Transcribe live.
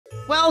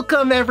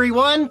Welcome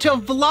everyone to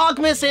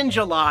Vlogmas in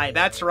July.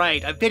 That's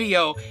right, a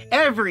video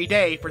every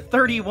day for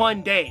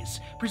 31 days,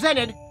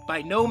 presented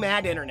by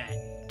Nomad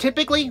Internet.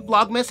 Typically,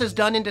 Vlogmas is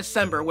done in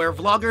December, where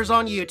vloggers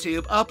on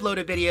YouTube upload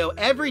a video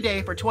every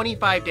day for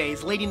 25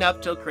 days leading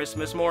up till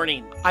Christmas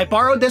morning. I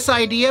borrowed this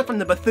idea from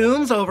the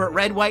Bethunes over at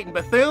Red, White, and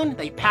Bethune.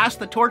 They passed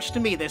the torch to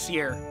me this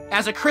year.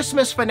 As a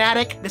Christmas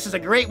fanatic, this is a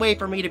great way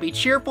for me to be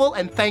cheerful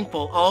and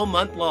thankful all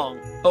month long.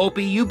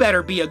 Opie, you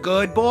better be a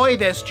good boy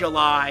this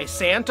July.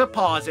 Santa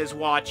Paws is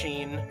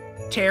watching.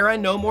 Tara,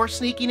 no more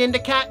sneaking into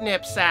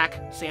catnip sack.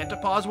 Santa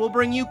Paws will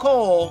bring you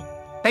coal.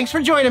 Thanks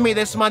for joining me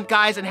this month,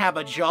 guys, and have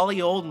a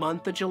jolly old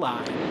month of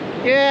July.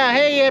 Yeah,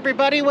 hey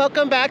everybody,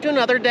 welcome back to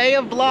another day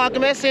of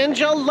Vlogmas in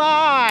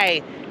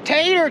July.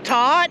 Tater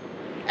Tot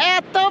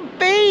at the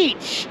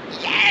beach.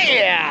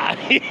 Yeah!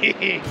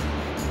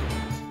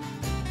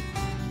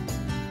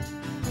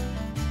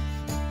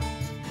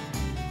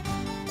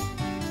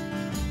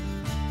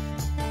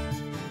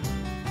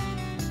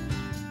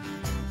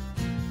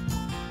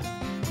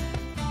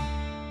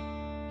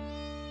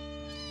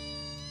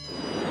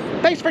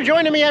 Thanks for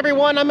joining me,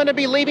 everyone. I'm going to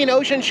be leaving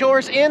Ocean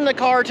Shores in the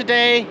car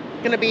today.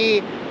 Going to be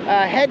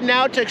heading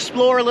out to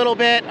explore a little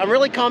bit. I'm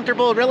really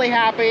comfortable, really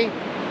happy,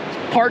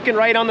 parking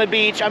right on the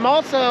beach. I'm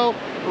also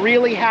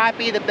really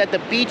happy that the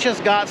beaches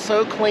got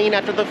so clean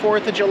after the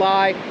 4th of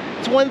July.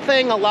 It's one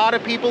thing a lot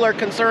of people are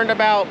concerned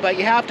about, but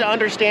you have to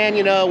understand,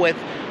 you know,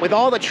 with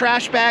all the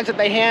trash bags that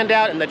they hand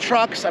out and the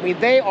trucks, I mean,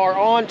 they are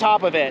on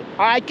top of it.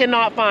 I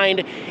cannot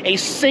find a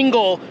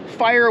single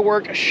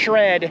firework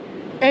shred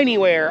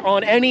anywhere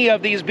on any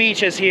of these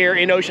beaches here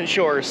in Ocean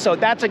Shores. So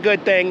that's a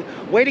good thing.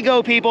 Way to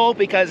go, people,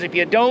 because if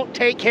you don't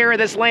take care of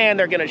this land,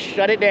 they're gonna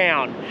shut it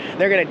down.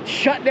 They're gonna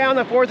shut down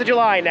the 4th of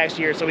July next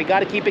year, so we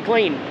gotta keep it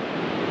clean.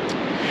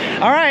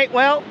 All right,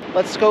 well,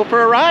 let's go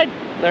for a ride.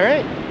 All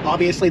right.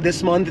 Obviously,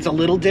 this month is a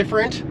little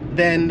different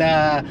than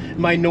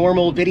my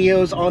normal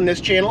videos on this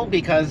channel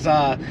because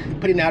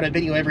putting out a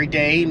video every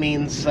day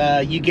means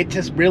you get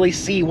to really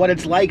see what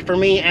it's like for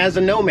me as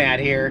a nomad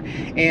here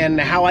and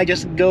how I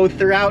just go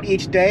throughout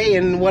each day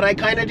and what I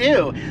kind of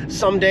do.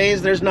 Some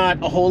days there's not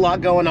a whole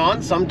lot going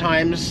on.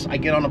 Sometimes I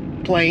get on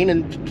a plane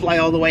and fly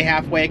all the way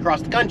halfway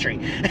across the country.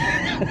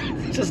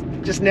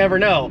 Just never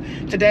know.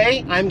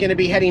 Today, I'm going to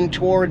be heading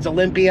towards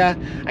Olympia.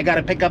 I got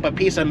to pick up a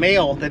piece of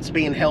mail that's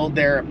being held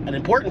there, an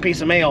important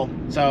piece of mail.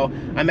 So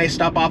I may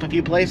stop off a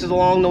few places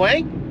along the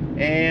way,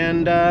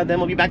 and then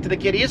we'll be back to the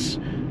kiddies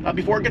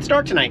before it gets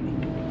dark tonight.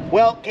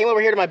 Well, came over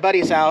here to my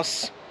buddy's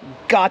house,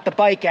 got the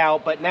bike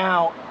out, but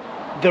now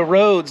the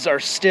roads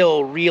are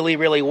still really,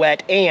 really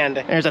wet, and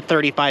there's a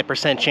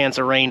 35% chance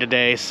of rain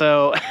today,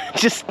 so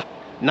just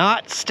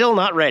still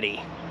not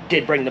ready.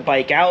 Did bring the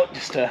bike out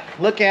just to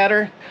look at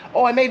her.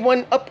 Oh, I made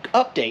one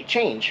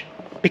change.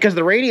 Because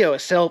the radio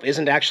itself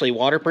isn't actually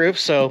waterproof,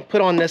 so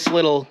put on this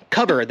little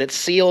cover that's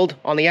sealed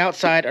on the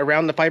outside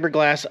around the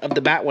fiberglass of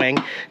the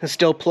Batwing and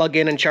still plug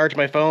in and charge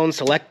my phone,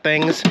 select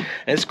things, and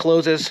this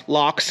closes,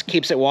 locks,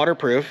 keeps it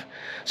waterproof.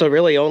 So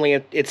really only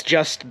it's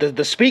just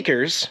the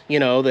speakers, you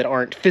know, that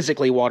aren't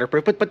physically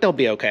waterproof, but they'll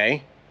be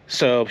okay.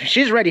 So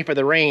she's ready for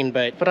the rain,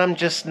 but I'm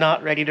just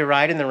not ready to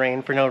ride in the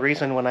rain for no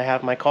reason when I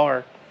have my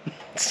car.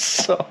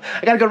 So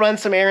I gotta go run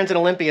some errands in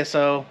Olympia,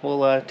 so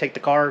we'll take the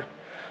car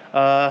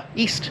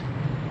east.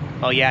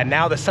 Oh yeah,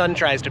 now the sun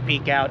tries to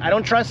peek out. I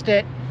don't trust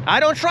it. I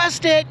don't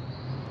trust it.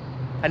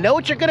 I know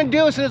what you're gonna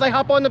do as soon as I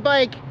hop on the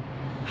bike.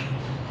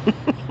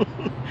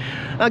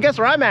 Well, guess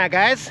where I'm at,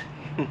 guys?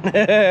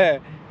 A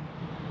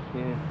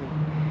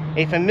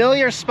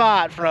familiar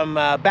spot from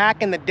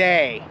back in the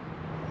day.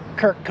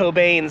 Kurt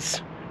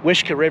Cobain's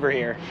Wishkah River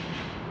here.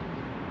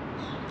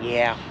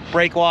 Yeah,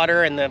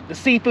 breakwater and the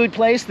seafood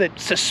place that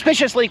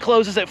suspiciously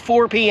closes at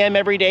 4 p.m.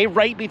 every day,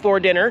 right before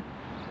dinner.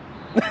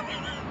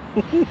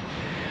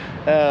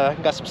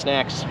 Got some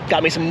snacks.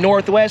 Got me some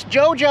Northwest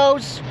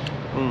JoJo's.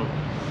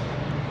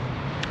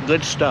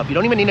 Good stuff. You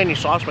don't even need any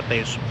sauce with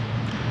these.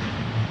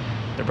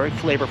 They're very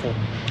flavorful.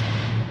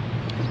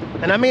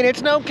 And I mean,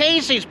 it's no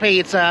Casey's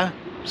pizza,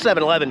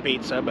 7-Eleven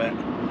pizza, but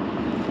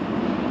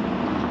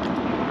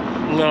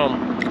no,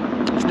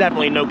 it's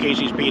definitely no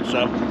Casey's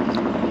pizza.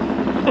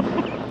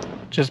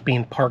 Just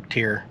being parked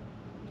here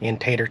in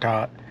Tater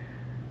Tot,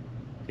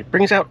 it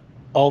brings out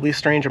all these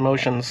strange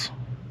emotions.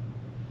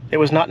 It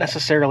was not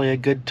necessarily a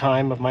good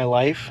time of my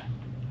life,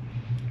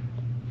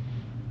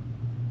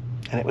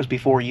 and it was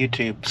before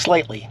YouTube,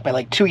 slightly, by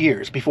like 2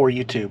 years before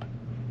YouTube,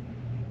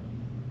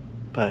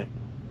 but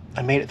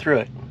I made it through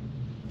it.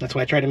 That's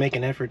why I try to make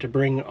an effort to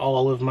bring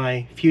all of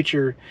my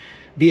future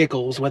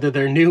vehicles, whether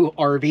they're new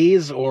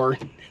RVs or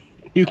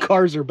new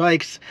cars or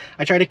bikes,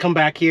 I try to come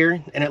back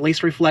here and at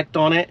least reflect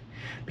on it,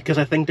 because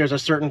I think there's a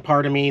certain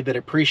part of me that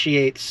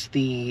appreciates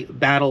the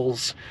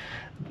battles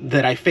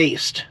that I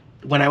faced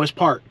when I was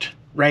parked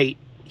right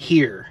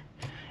here,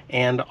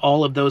 and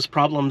all of those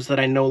problems that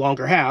I no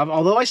longer have,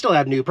 although I still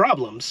have new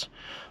problems.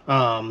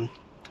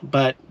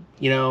 But,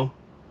 you know,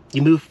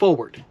 you move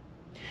forward,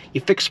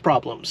 you fix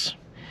problems.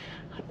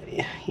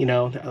 You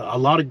know, a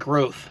lot of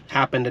growth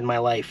happened in my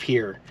life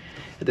here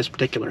at this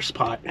particular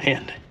spot,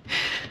 and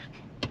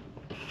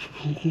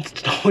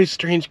It's always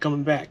strange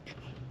coming back.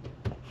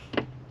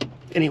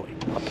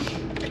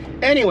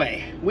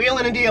 Anyway,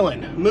 wheeling and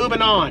dealing,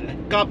 moving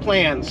on, got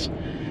plans.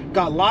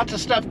 Got lots of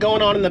stuff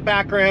going on in the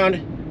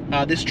background.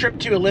 This trip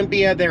to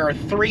Olympia, there are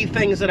 3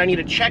 things that I need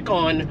to check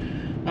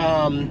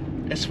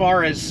on as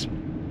far as,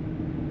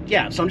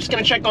 yeah, so I'm just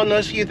gonna check on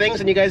those few things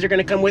and you guys are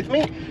gonna come with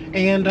me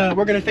and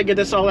we're gonna figure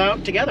this all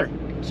out together.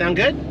 Sound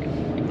good?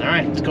 All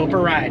right, let's go for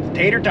a ride.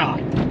 Tater Tot.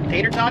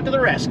 Tater Tot to the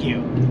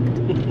rescue.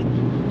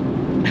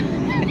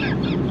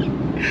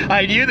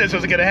 I knew this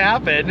was gonna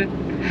happen.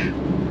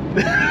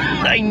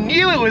 I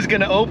knew it was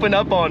gonna open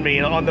up on me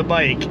on the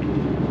bike.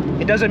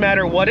 It doesn't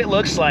matter what it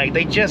looks like.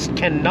 They just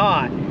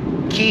cannot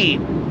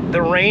keep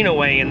the rain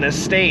away in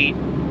this state.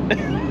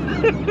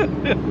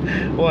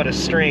 What a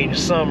strange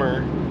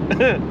summer.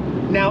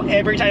 Now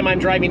every time I'm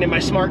driving in my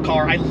smart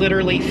car, I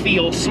literally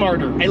feel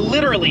smarter. I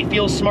literally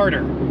feel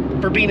smarter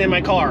for being in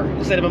my car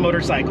instead of a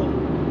motorcycle.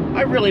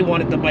 I really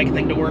wanted the bike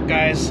thing to work,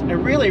 guys. I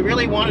really,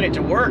 really wanted it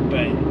to work,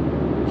 but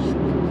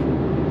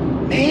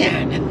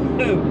man.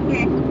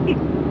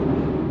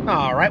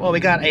 All right, well,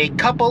 we got a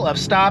couple of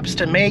stops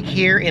to make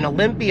here in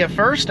Olympia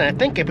first, and I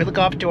think if we look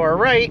off to our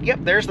right, yep,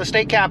 there's the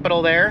state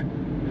capitol there.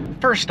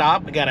 First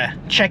stop, we gotta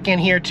check in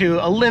here to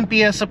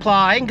Olympia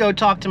Supply and go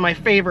talk to my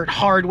favorite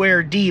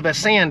hardware diva,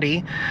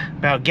 Sandy,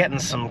 about getting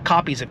some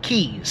copies of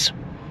keys.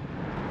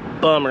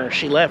 Bummer,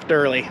 she left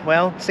early.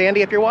 Well,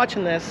 Sandy, if you're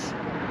watching this,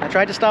 I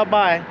tried to stop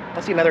by.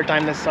 I'll see you another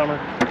time this summer.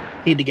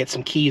 Need to get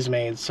some keys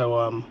made,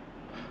 so,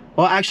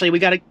 well, actually, we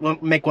gotta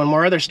make one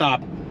more other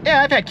stop.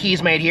 Yeah, I've had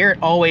keys made here,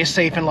 always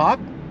safe and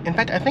locked. In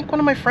fact, I think one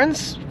of my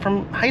friends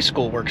from high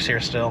school works here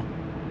still.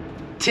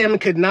 Tim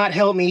could not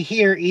help me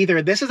here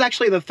either. This is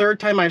actually the 3rd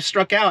time I've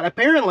struck out.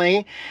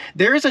 Apparently,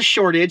 there is a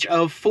shortage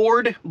of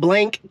Ford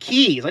blank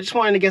keys. I just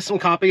wanted to get some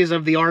copies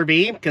of the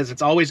RV because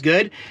it's always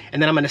good.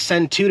 And then I'm going to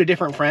send 2 to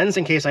different friends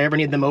in case I ever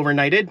need them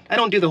overnighted. I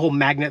don't do the whole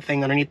magnet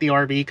thing underneath the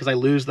RV because I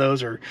lose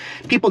those, or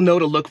people know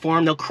to look for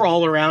them. They'll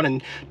crawl around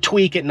and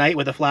tweak at night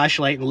with a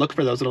flashlight and look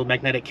for those little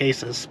magnetic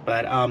cases.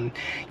 But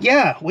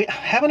yeah, we're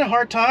having a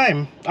hard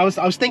time. I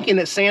was thinking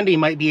that Sandy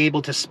might be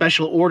able to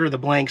special order the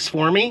blanks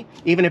for me,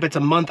 even if it's a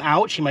month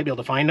out. She might be able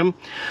to find them,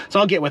 so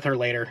I'll get with her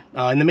later.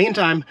 In the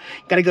meantime,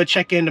 gotta go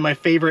check into my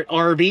favorite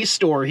RV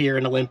store here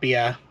in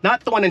Olympia.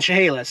 Not the one in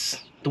Chehalis,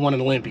 the one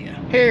in Olympia.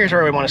 Here's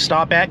where we want to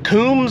stop at,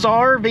 Coombs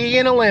RV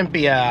in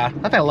Olympia.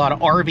 I've had a lot of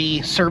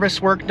RV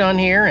service work done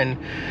here, and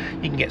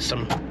you can get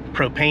some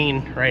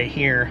propane right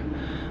here.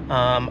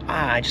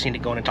 I just need to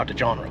go in and talk to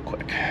John real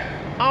quick.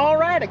 All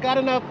right, I got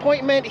an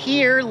appointment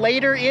here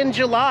later in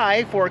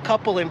July for a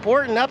couple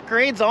important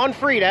upgrades on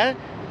Frida,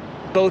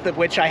 both of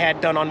which I had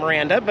done on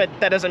Miranda, but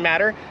that doesn't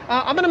matter.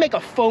 I'm gonna make a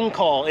phone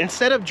call.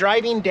 Instead of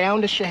driving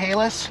down to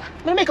Chehalis,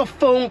 I'm gonna make a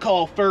phone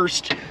call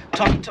first,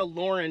 talk to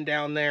Lauren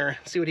down there,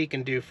 see what he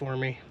can do for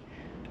me.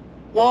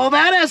 Well,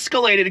 that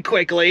escalated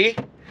quickly.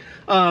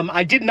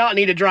 I did not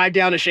need to drive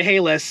down to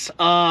Chehalis.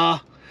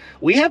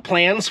 We have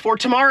plans for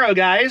tomorrow,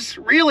 guys.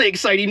 Really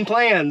exciting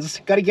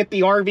plans. Got to get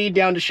the RV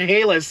down to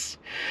Chehalis.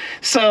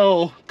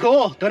 So,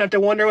 cool. Don't have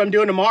to wonder what I'm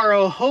doing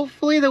tomorrow.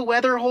 Hopefully the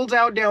weather holds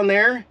out down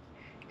there.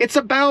 It's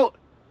about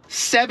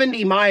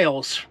 70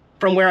 miles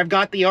from where I've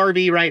got the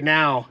RV right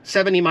now.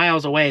 70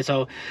 miles away,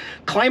 so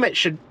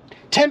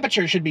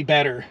temperature should be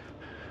better.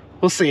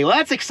 We'll see. Well,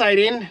 that's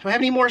exciting. Do I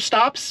have any more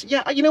stops?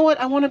 Yeah, you know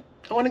what? I want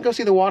to go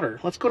see the water.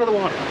 Let's go to the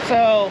water.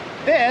 So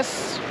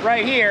this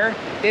right here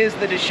is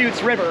the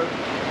Deschutes River,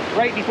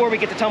 right before we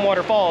get to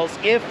Tumwater Falls.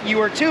 If you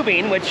are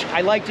tubing, which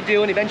I like to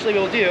do and eventually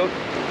will do,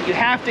 you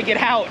have to get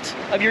out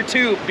of your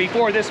tube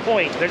before this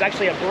point. There's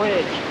actually a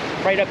bridge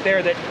right up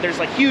there that there's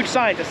a huge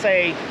sign to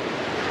say,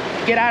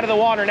 get out of the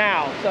water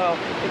now. So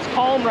it's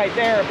calm right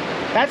there.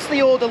 That's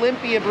the old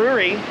Olympia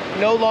Brewery,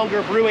 no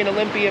longer brewing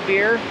Olympia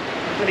beer.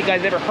 Have you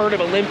guys ever heard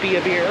of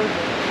Olympia beer?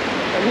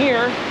 And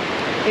here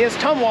is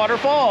Tumwater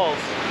Falls.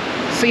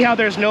 See how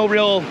there's no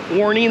real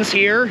warnings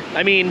here?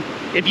 I mean,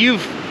 if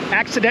you've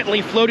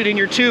accidentally floated in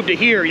your tube to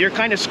here, you're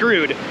kind of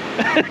screwed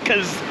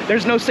because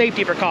there's no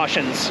safety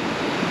precautions.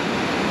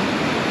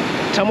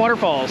 Tumwater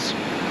Falls.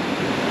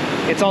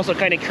 It's also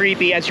kind of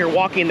creepy as you're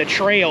walking the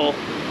trail.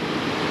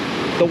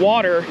 The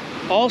water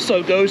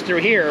also goes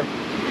through here.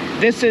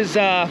 This is,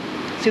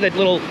 see the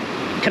little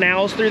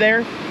canals through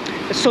there?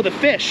 So the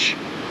fish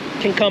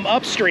can come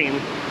upstream.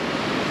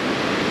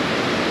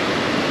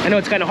 I know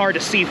it's kind of hard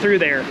to see through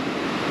there.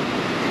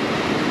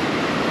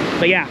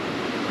 But yeah,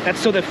 that's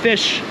so the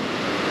fish,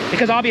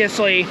 because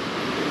obviously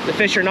the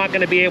fish are not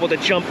going to be able to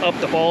jump up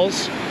the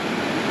falls,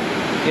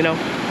 you know.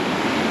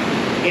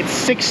 It's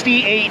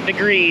 68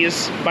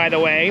 degrees, by the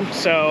way,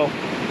 so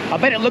I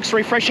bet it looks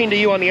refreshing to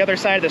you on the other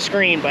side of the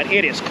screen, but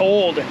it is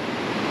cold.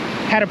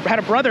 Had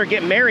a brother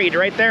get married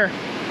right there.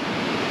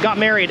 Got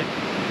married.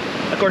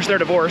 Of course, they're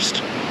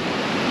divorced.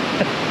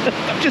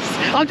 I'm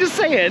just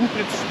saying,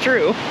 it's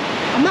true.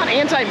 I'm not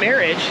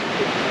anti-marriage.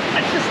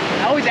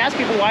 I always ask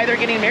people why they're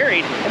getting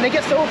married, and they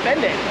get so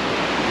offended.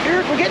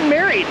 Eric, we're getting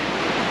married.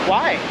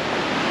 Why?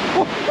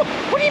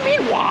 What do you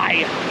mean,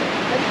 why?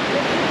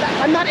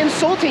 I'm not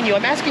insulting you.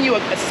 I'm asking you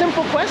a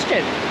simple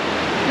question.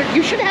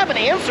 You should have an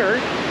answer.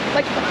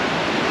 Like,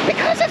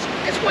 because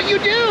that's what you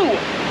do.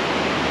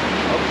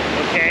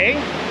 Okay.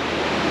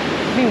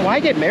 I mean, why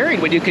get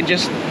married when you can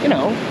just, you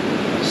know,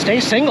 stay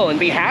single and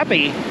be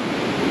happy?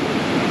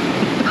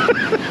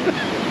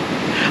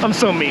 I'm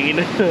so mean.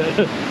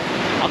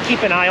 I'll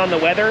keep an eye on the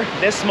weather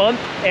this month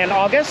and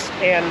August,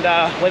 and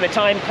when the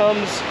time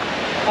comes,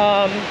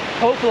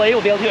 hopefully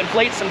we'll be able to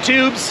inflate some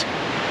tubes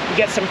and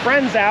get some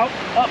friends out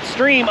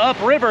upstream,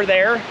 upriver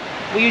there.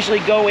 We usually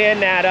go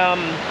in at,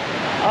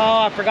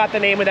 oh, I forgot the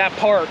name of that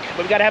park,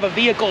 but we got to have a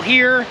vehicle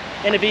here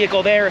and a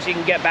vehicle there so you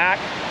can get back.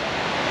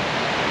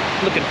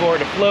 Looking forward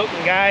to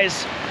floating,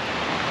 guys.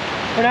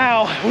 For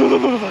now,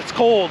 it's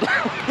cold.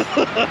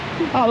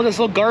 Oh, look at this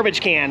little garbage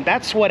can.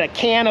 That's what a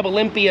can of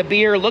Olympia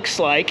beer looks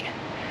like.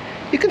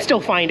 You can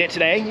still find it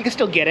today. You can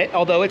still get it,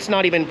 although it's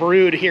not even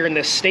brewed here in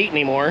this state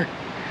anymore.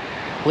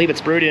 I believe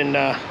it's brewed in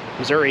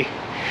Missouri.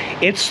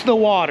 It's the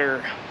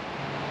water.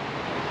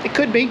 It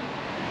could be.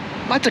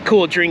 That's a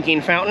cool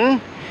drinking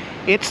fountain.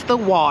 It's the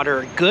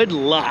water. Good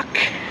luck.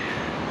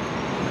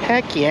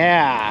 Heck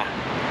yeah.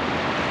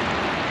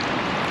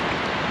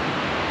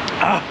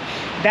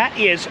 That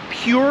is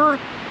pure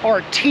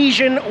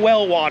artesian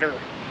well water.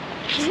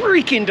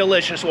 Freaking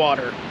delicious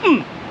water.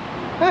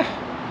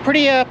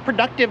 Pretty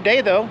productive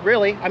day though,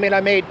 really. I mean, I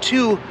made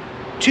two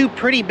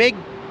pretty big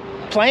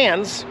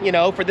plans, you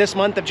know, for this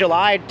month of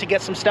July to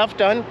get some stuff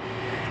done.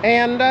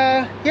 And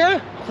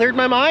yeah, cleared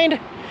my mind.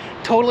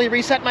 Totally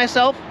reset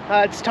myself.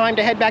 It's time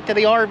to head back to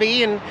the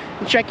RV and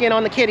check in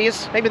on the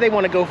kitties. Maybe they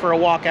want to go for a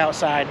walk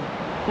outside.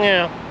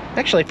 Yeah.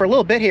 Actually, for a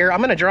little bit here,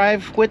 I'm gonna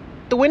drive with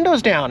the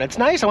windows down. It's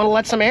nice. I want to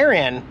let some air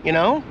in, you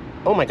know?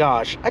 Oh my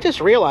gosh. I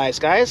just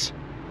realized, guys,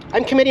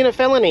 I'm committing a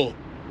felony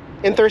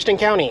in Thurston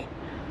County.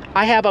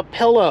 I have a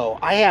pillow.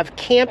 I have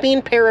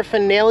camping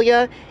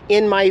paraphernalia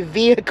in my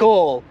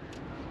vehicle.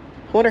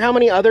 I wonder how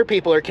many other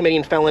people are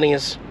committing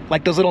felonies.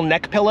 Like those little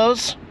neck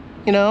pillows,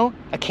 you know?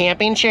 A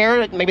camping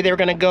chair. Maybe they were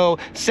gonna go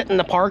sit in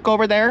the park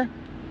over there.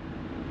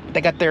 They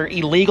got their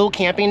illegal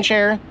camping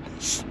chair.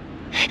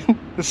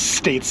 This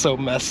state's so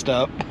messed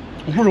up.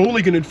 We're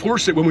only gonna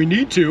enforce it when we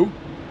need to.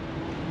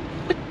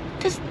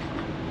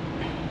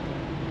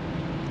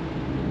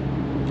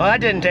 Well,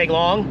 that didn't take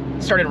long.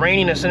 It started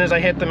raining as soon as I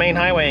hit the main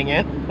highway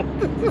again.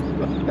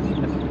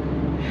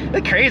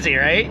 That's crazy,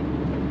 right?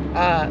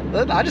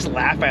 I just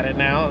laugh at it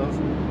now.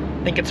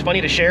 I think it's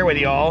funny to share with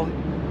y'all.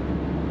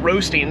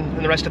 Roasting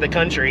in the rest of the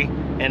country,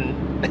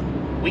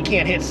 and we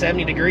can't hit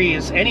 70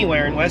 degrees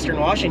anywhere in Western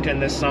Washington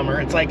this summer.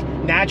 It's like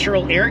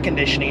natural air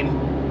conditioning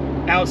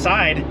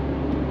outside.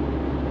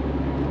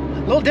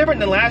 A little different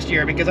than last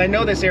year because I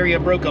know this area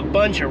broke a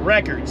bunch of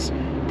records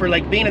for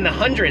like being in the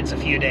hundreds a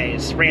few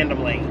days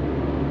randomly.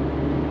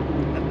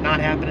 Not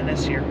happening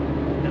this year.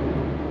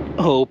 No.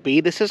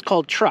 Opie, this is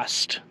called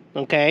trust,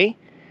 okay?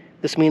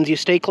 This means you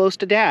stay close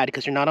to Dad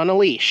because you're not on a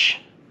leash.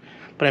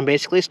 But I'm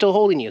basically still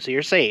holding you, so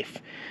you're safe.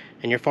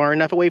 And you're far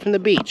enough away from the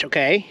beach,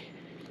 okay?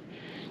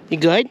 You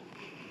good?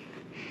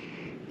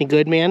 You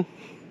good, man?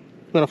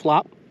 You wanna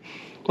flop?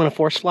 You wanna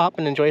force flop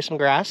and enjoy some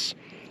grass?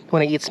 You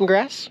wanna eat some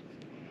grass?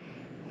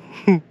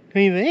 What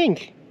do you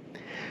think?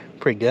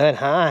 Pretty good,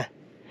 huh?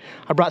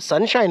 I brought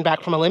Sunshine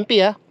back from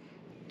Olympia.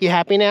 You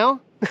happy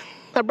now?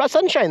 I brought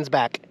Sunshine's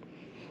back.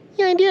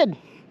 Yeah, I did.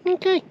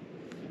 Okay,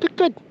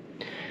 good.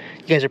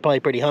 You guys are probably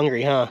pretty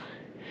hungry, huh?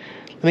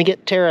 Let me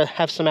get Tara,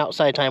 have some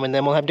outside time, and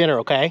then we'll have dinner,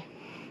 okay?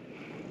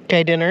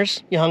 Okay,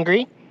 dinners, you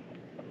hungry?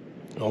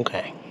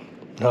 Okay,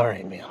 all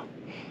right, man.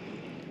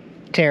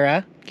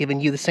 Tara, giving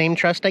you the same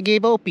trust I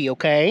gave Opie,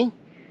 okay?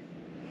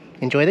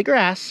 Enjoy the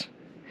grass,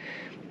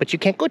 but you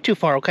can't go too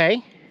far,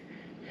 okay?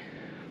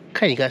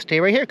 Okay, you gotta stay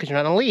right here because you're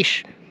not on a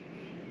leash.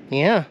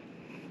 Yeah,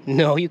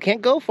 no, you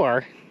can't go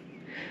far.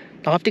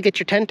 I'll have to get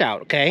your tent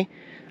out, okay?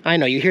 I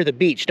know, you hear the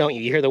beach, don't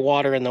you? You hear the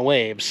water and the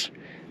waves.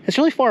 It's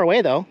really far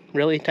away, though,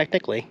 really,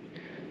 technically.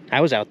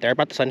 I was out there,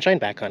 brought the sunshine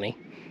back, honey.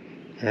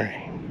 All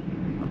right.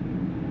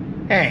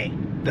 Hey,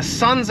 the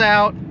sun's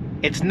out.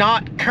 It's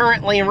not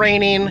currently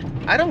raining.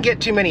 I don't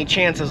get too many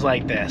chances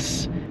like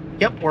this.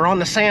 Yep, we're on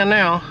the sand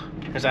now.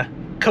 There's a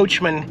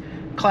Coachman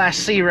Class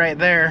C right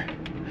there.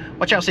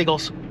 Watch out,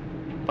 seagulls.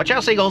 Watch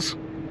out, seagulls.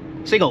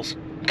 Seagulls.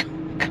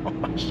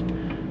 Gosh.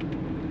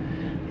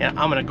 Yeah,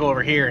 I'm gonna go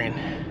over here and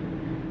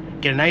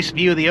get a nice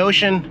view of the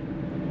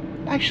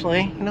ocean.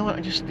 Actually, you know what? I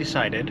just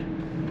decided.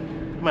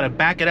 I'm gonna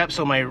back it up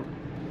so my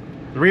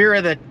rear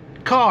of the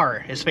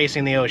car is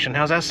facing the ocean.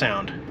 How's that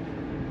sound?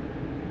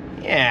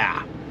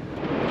 Yeah.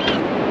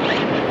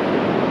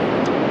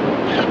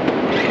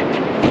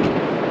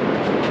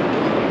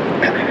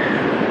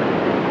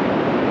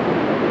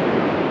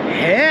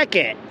 Heck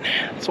it.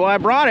 That's why I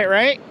brought it,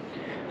 right?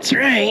 That's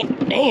right.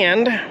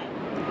 And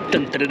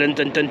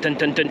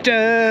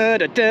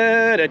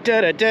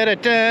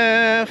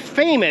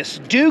famous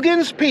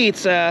Dugan's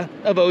Pizza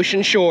of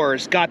Ocean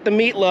Shores. Got the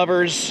meat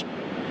lovers.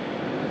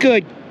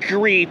 Good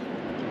grief.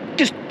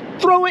 Just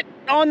throw it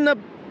on the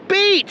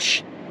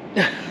beach.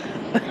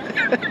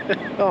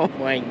 Oh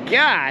my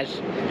gosh.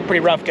 Pretty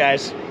rough,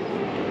 guys.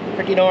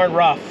 Pretty darn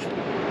rough.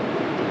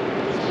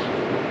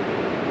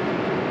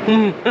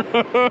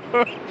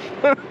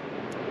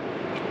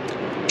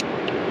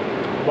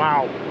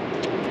 Wow.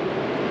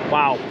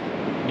 Wow.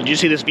 Did you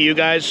see this view,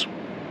 guys?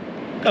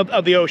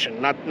 Of the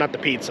ocean, not the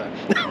pizza.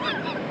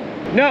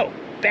 No,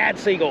 bad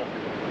seagull.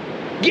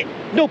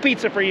 No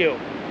pizza for you.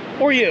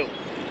 Or you.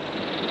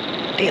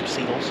 Damn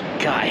seagulls.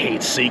 God, I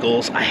hate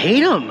seagulls. I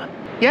hate them.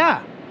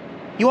 Yeah.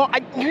 You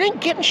ain't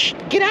getting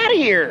get out of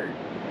here.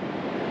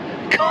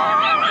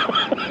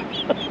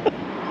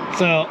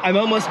 So I'm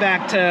almost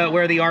back to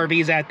where the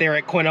RV's at there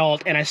at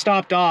Quinault, and I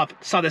stopped off,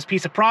 saw this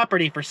piece of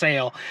property for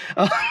sale.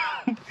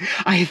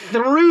 I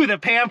threw the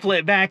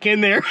pamphlet back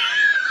in there.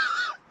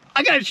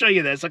 I gotta show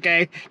you this,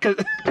 okay?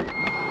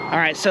 All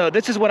right, so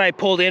this is what I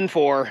pulled in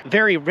for.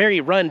 Very,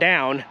 very run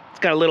down. It's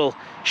got a little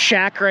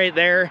shack right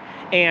there,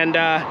 and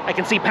I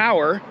can see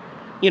power,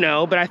 you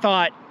know, but I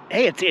thought,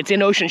 hey, it's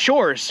in Ocean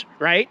Shores,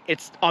 right?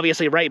 It's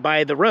obviously right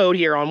by the road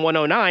here on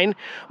 109,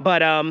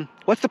 but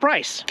what's the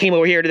price? Came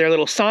over here to their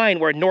little sign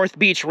where North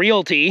Beach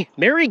Realty,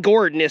 Mary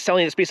Gordon is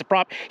selling this piece of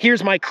prop.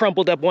 Here's my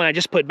crumpled up one I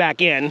just put back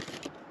in.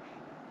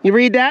 You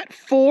read that?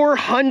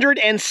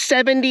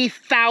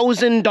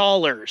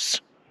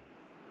 $470,000.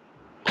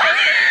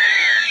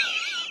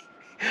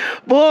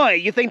 Boy,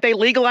 you think they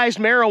legalized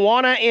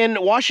marijuana in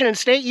Washington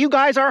State? You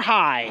guys are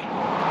high.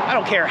 I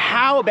don't care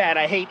how bad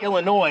I hate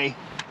Illinois.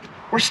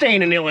 We're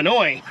staying in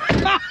Illinois.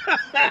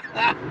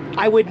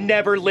 I would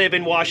never live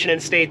in Washington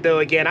State though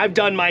again. I've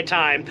done my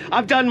time.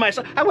 I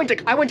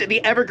went to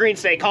the Evergreen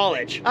State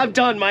College. I've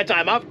done my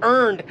time. I've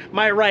earned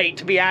my right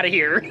to be out of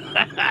here.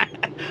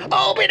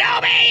 Opie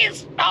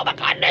dobies! Oh my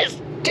goodness!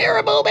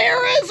 Terrible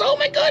bearers! Oh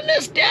my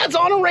goodness! Dad's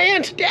on a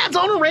rant! Dad's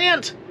on a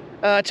rant!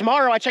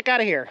 Tomorrow I check out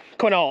of here,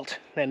 Quinault,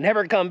 and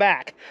never come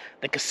back.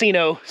 The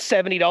casino,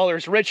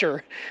 $70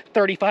 richer,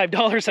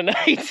 $35 a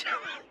night.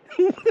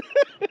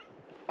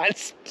 I'm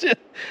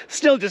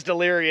still just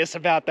delirious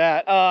about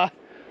that.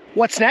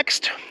 What's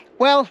next?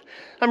 Well,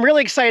 I'm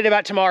really excited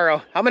about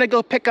tomorrow. I'm gonna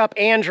go pick up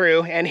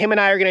Andrew, and him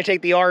and I are gonna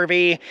take the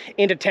RV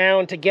into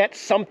town to get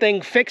something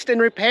fixed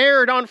and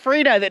repaired on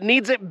Frida that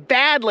needs it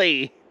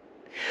badly.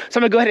 So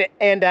I'm gonna go ahead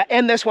and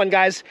end this one,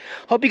 guys.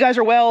 Hope you guys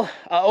are well.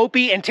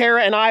 Opie and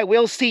Tara and I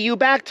will see you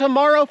back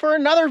tomorrow for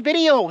another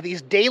video.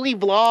 These daily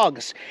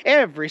vlogs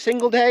every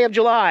single day of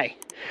July.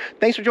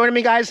 Thanks for joining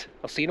me, guys.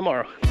 I'll see you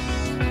tomorrow.